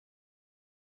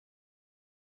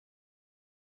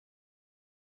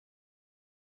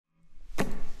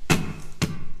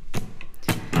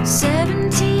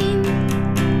17,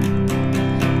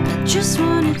 I just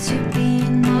wanted to be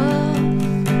in love.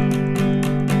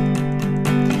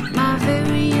 My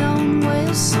very own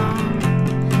whale song,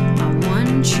 my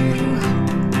one true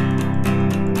home.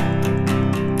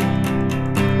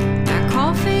 I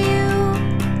call for you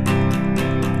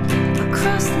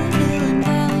across the hill and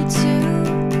valley too.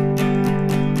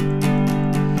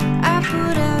 I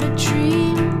put out a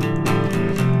dream,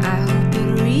 I hope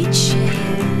it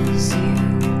reaches you.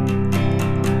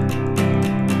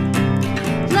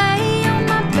 Lay on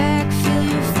my back, feel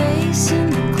your face in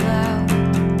the cloud.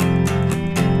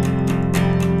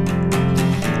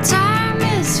 Time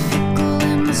is fickle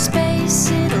in the space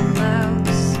it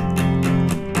allows.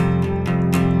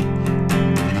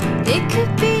 It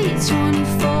could be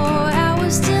 24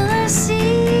 hours till I see you.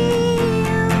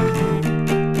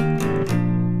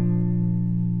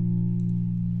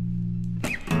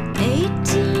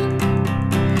 18,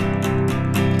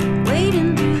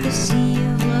 wading through the sea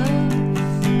of love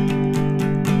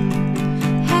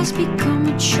has become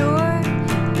a chore, a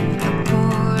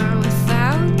bore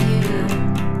without you.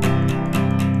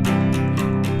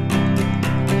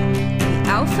 The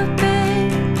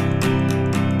alphabet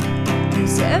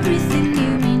is everything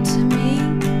you mean to me.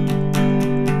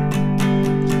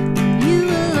 You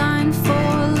align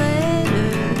four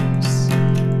letters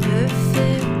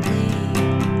perfectly.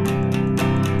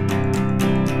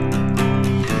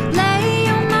 Lay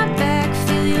on my back,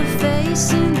 feel your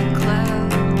face in the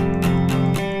cloud.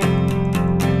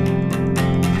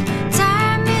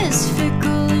 Time is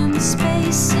fickle in the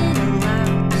space it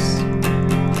allows.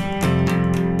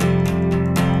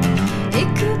 It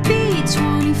could be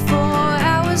 24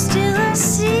 hours till I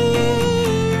see you.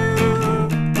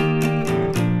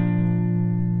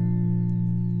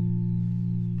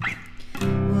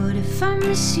 What if I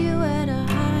miss you at a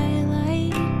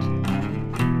highlight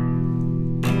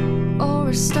or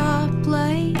a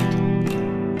stoplight?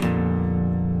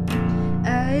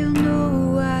 I'll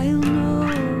know, I'll know,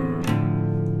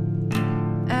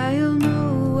 I'll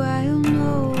know, I'll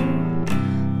know.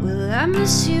 Will I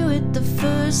miss you at the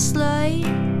first light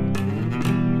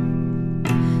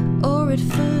or at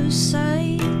first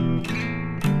sight?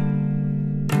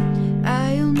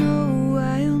 I'll know,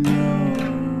 I'll know,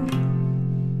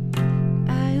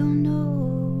 I'll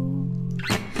know.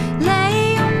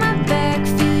 Lay on my back,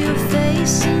 feel your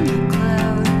face in the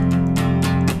cloud.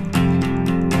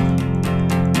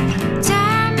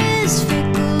 Time is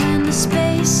fickle in the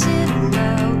space it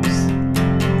allows.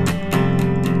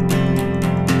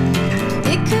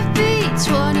 It could be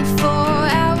 24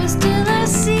 hours till I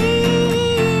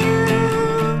see you.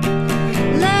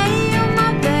 Lay on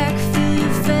my back, feel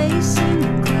your face in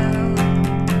the cloud.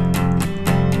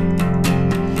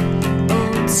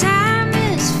 Oh, time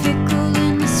is fickle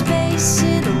in the space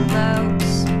it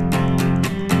allows.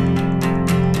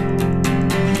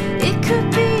 It could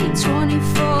be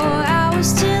 24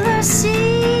 hours till I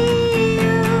see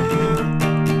you.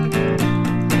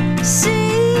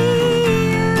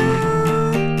 See you.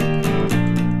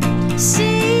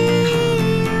 See you.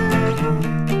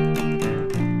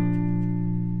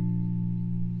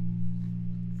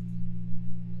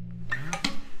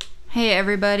 Hey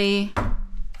everybody,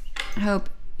 I hope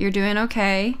you're doing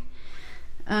okay.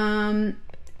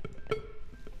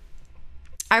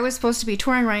 I was supposed to be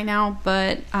touring right now,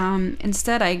 but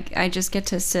instead I just get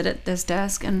to sit at this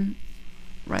desk and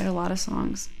write a lot of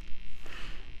songs.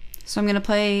 So I'm gonna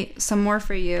play some more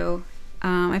for you.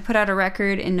 I put out a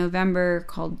record in November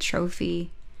called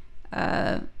Trophy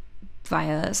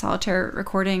via Solitaire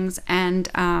Recordings, and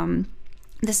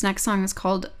this next song is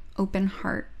called Open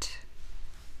Heart.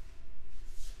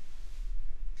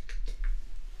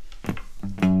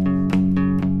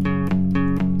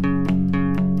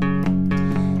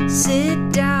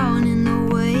 Sit down in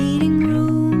the waiting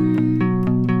room.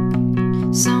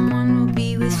 Someone will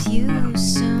be with you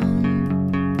soon.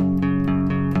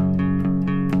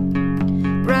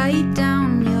 Write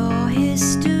down your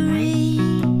history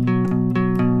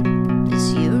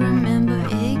as you remember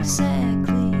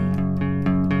exactly.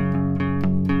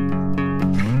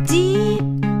 Deep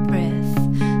breath.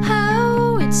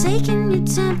 Oh, it's taking your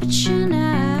temperature now.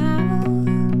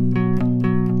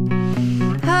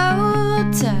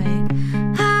 Hold tight.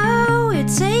 Oh, we're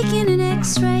taking an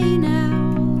X-ray now.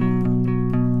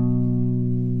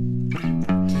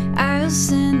 I'll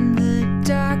send the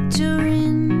doctor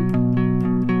in.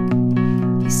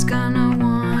 He's gonna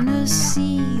wanna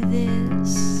see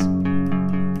this.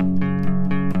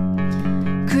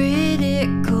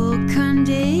 Critical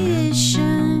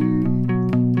condition.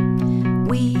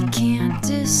 We can't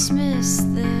dismiss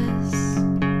this.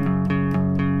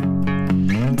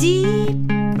 Deep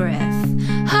breath.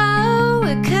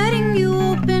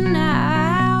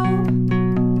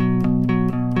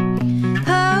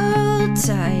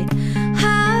 tight.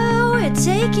 How we're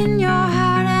taking your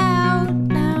heart out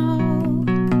now.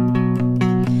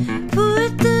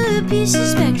 Put the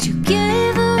pieces back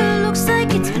together. Looks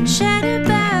like it's been shattered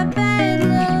by bad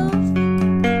love.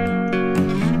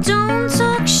 Don't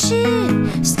talk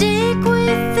shit. Stick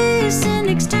with this and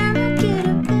next time you'll get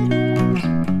a better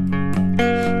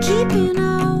one. Keeping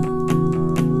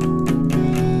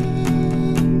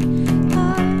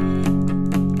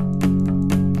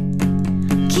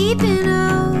keeping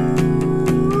open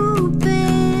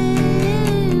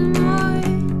heart.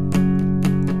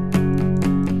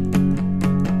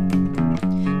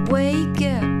 Wake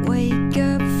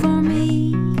up for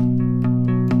me.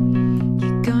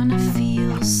 You're gonna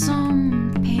feel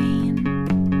some pain.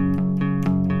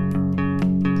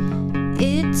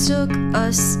 It took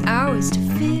us hours to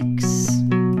fix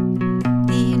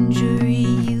the injury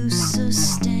you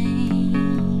sustained.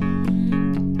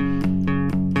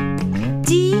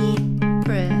 Deep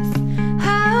breath,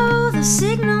 how the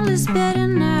signal is better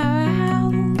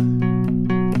now.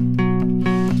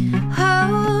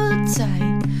 Hold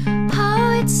tight,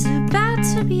 oh, it's about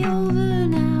to be over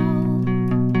now.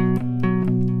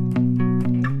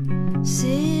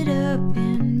 Sit up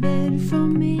in bed for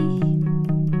me.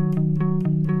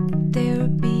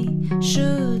 Therapy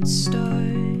should start.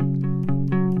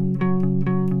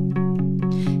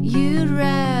 You'd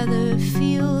rather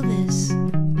feel this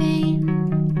pain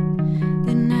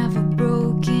than have a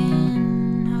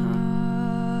broken heart.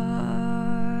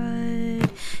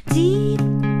 Deep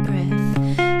breath,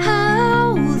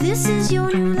 how this is your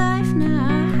new life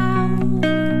now.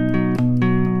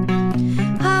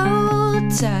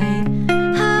 Hold tight,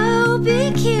 how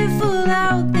be careful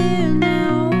out there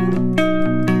now.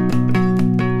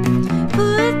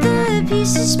 Put the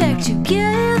pieces back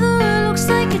together. Looks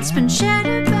like it's been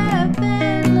shattered by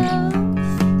bad love.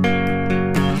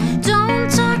 Don't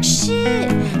talk shit.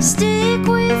 Stick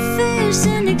with this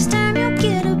and next time you'll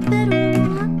get a better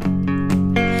one.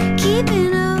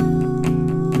 Keeping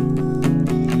open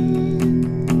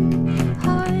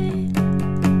heart.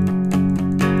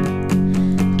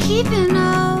 Keeping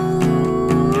open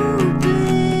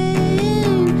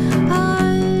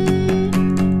heart.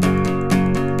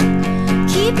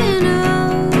 Keeping open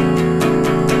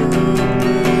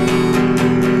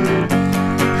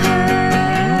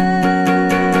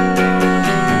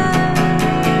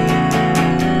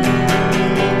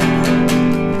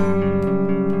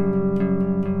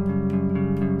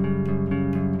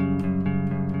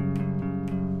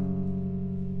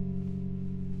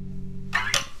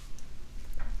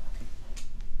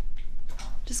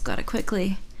Just gotta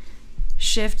quickly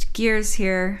shift gears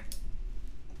here.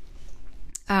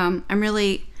 I'm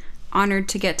really honored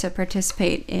to get to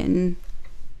participate in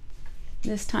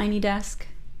this tiny desk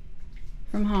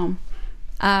from home.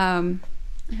 I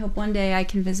hope one day I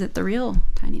can visit the real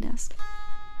tiny desk.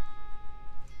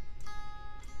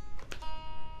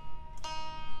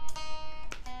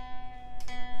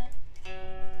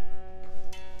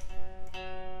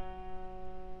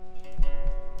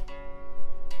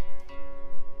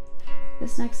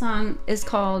 This next song is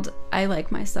called I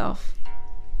Like Myself.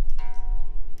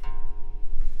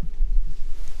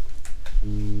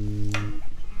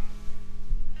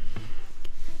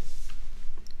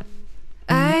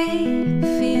 I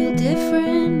feel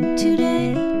different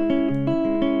today.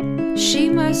 She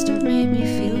must have made me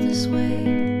feel this way.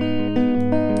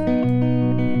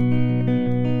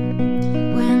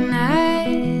 When I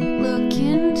look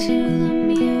into the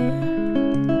mirror,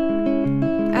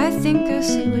 I think I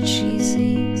see what she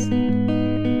sees.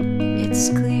 It's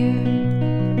clear.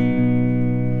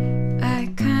 I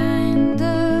kind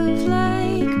of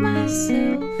like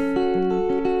myself,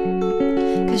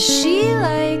 'cause she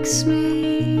likes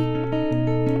me.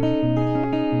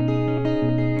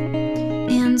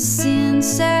 And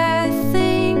since I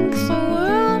think the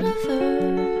world of her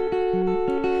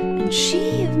and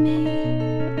she of me,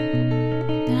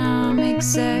 then I'm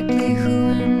exactly who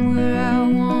and where I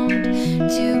want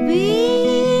to be.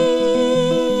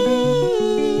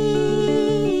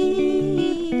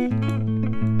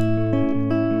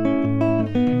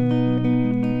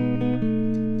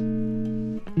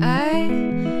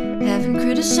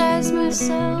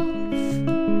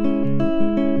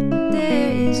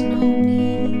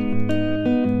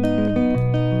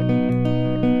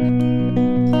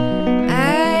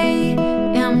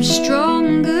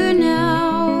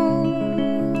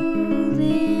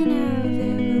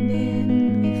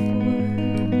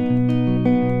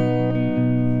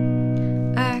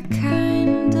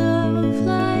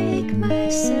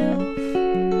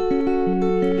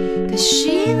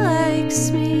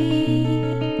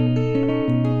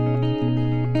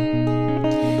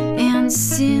 And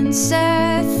since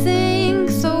I think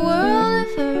the world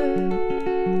of her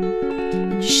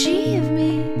and she of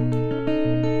me,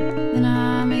 then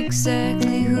I'm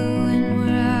exactly who and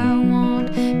where I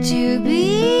want to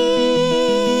be.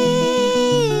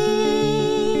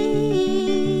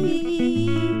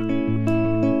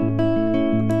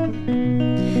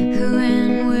 Who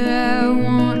and where I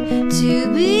want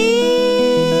to be.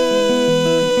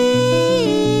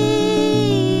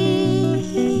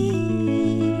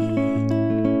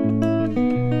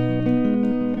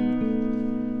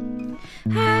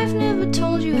 I've never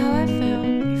told you how I felt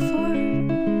before.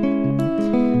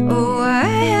 Oh, I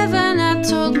haven't I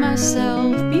told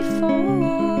myself before.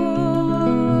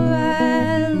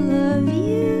 I love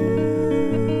you.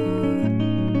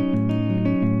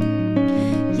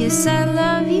 Yes, I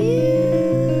love you.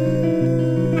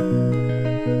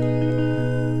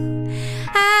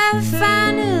 I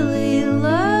finally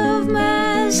love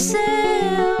myself,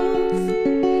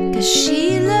 'cause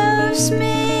she loves me.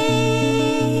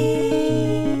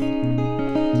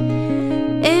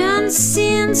 And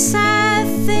since I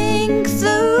think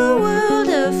the world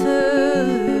of her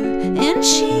and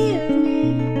she of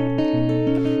me,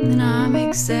 then I'm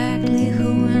exactly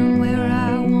who and where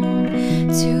I want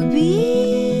to be.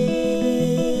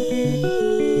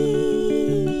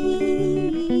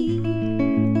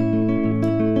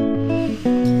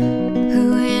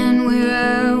 Who and where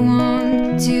I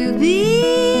want to be.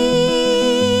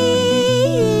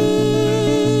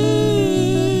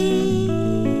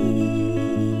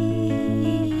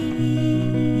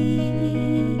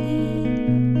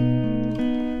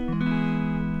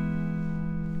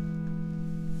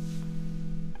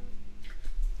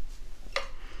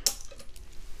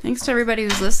 Thanks to everybody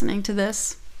who's listening to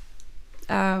this.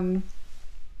 I'm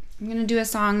gonna do a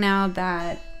song now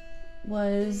that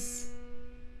was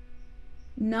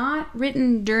not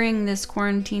written during this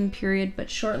quarantine period, but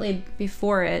shortly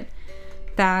before it,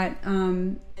 that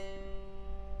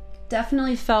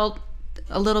definitely felt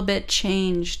a little bit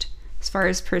changed as far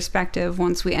as perspective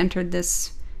once we entered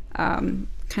this kind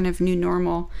of new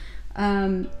normal.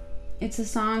 It's a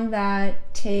song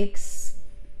that takes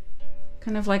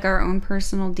kind of like our own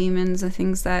personal demons, the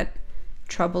things that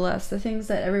trouble us, the things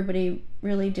that everybody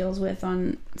really deals with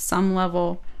on some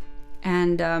level,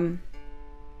 and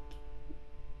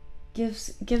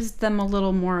gives them a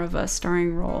little more of a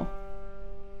starring role.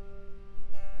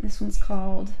 This one's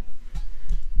called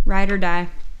Ride or Die.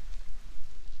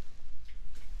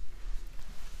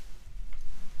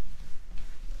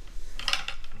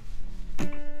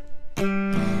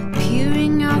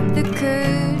 Peering out the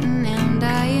curtain and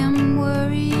I am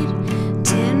worried.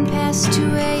 10 past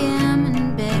 2 a.m.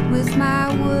 in bed with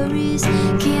my worries.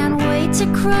 Can't wait to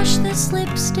crush this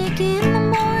lipstick in the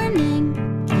morning.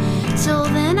 Till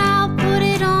then I'll put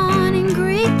it on and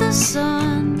greet the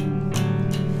sun.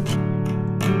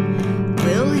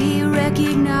 Will he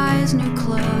recognize new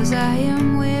clothes I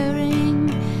am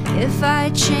wearing? If I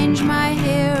change my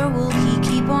hair, will he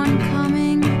keep on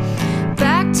coming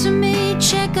back to me?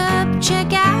 Check up,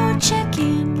 check out, check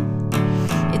in.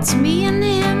 It's me and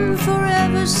him,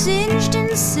 forever singed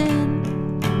in sin.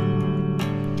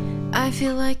 I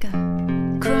feel like a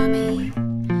crummy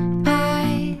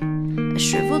pie, a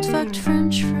shriveled fucked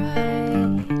french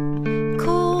fry,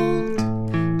 cold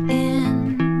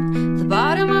in the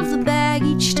bottom of the bag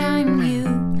each time you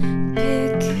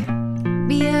pick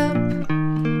me up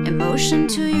and motion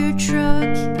to your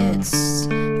truck. It's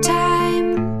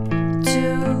time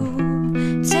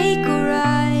to take a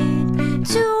ride,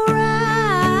 to ride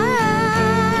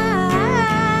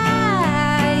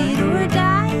or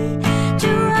die, to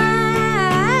ride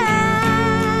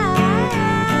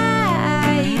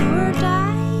or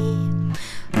die.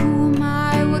 Who am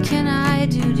I? What can I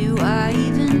do? Do I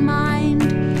even mind?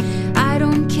 I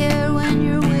don't care when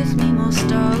you're with me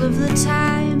most all of the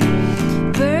time.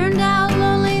 Burned out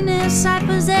loneliness I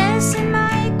possess in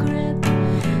my grip.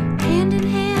 Hand in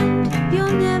hand,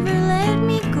 you'll never let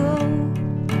me go.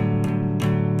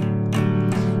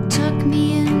 Tuck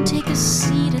me in, take a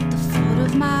seat at the foot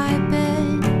of my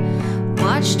bed.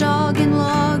 Watchdog and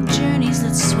log journeys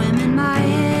that swim in my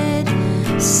head.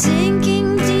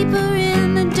 Sinking deeper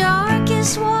in the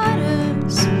darkest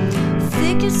waters.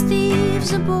 Thick as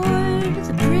thieves aboard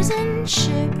the prison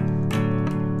ship.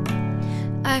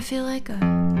 I feel like a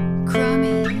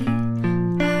crummy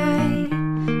pie,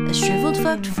 a shriveled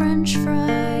fucked french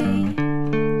fry,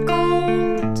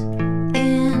 cold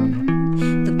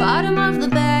in the bottom of the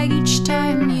bag each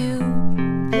time you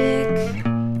pick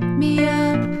me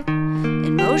up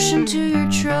in motion to your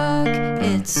truck.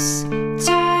 It's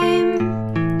time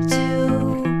to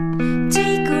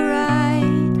take a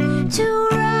ride, to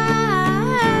ride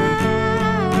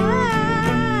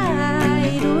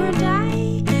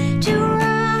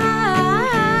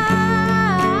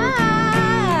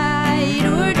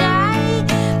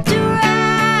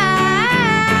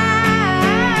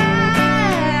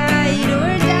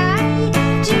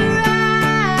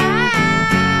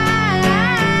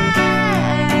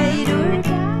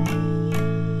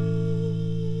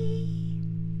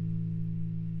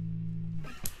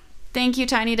Thank you,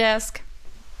 Tiny Desk.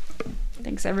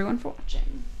 Thanks everyone for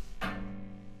watching.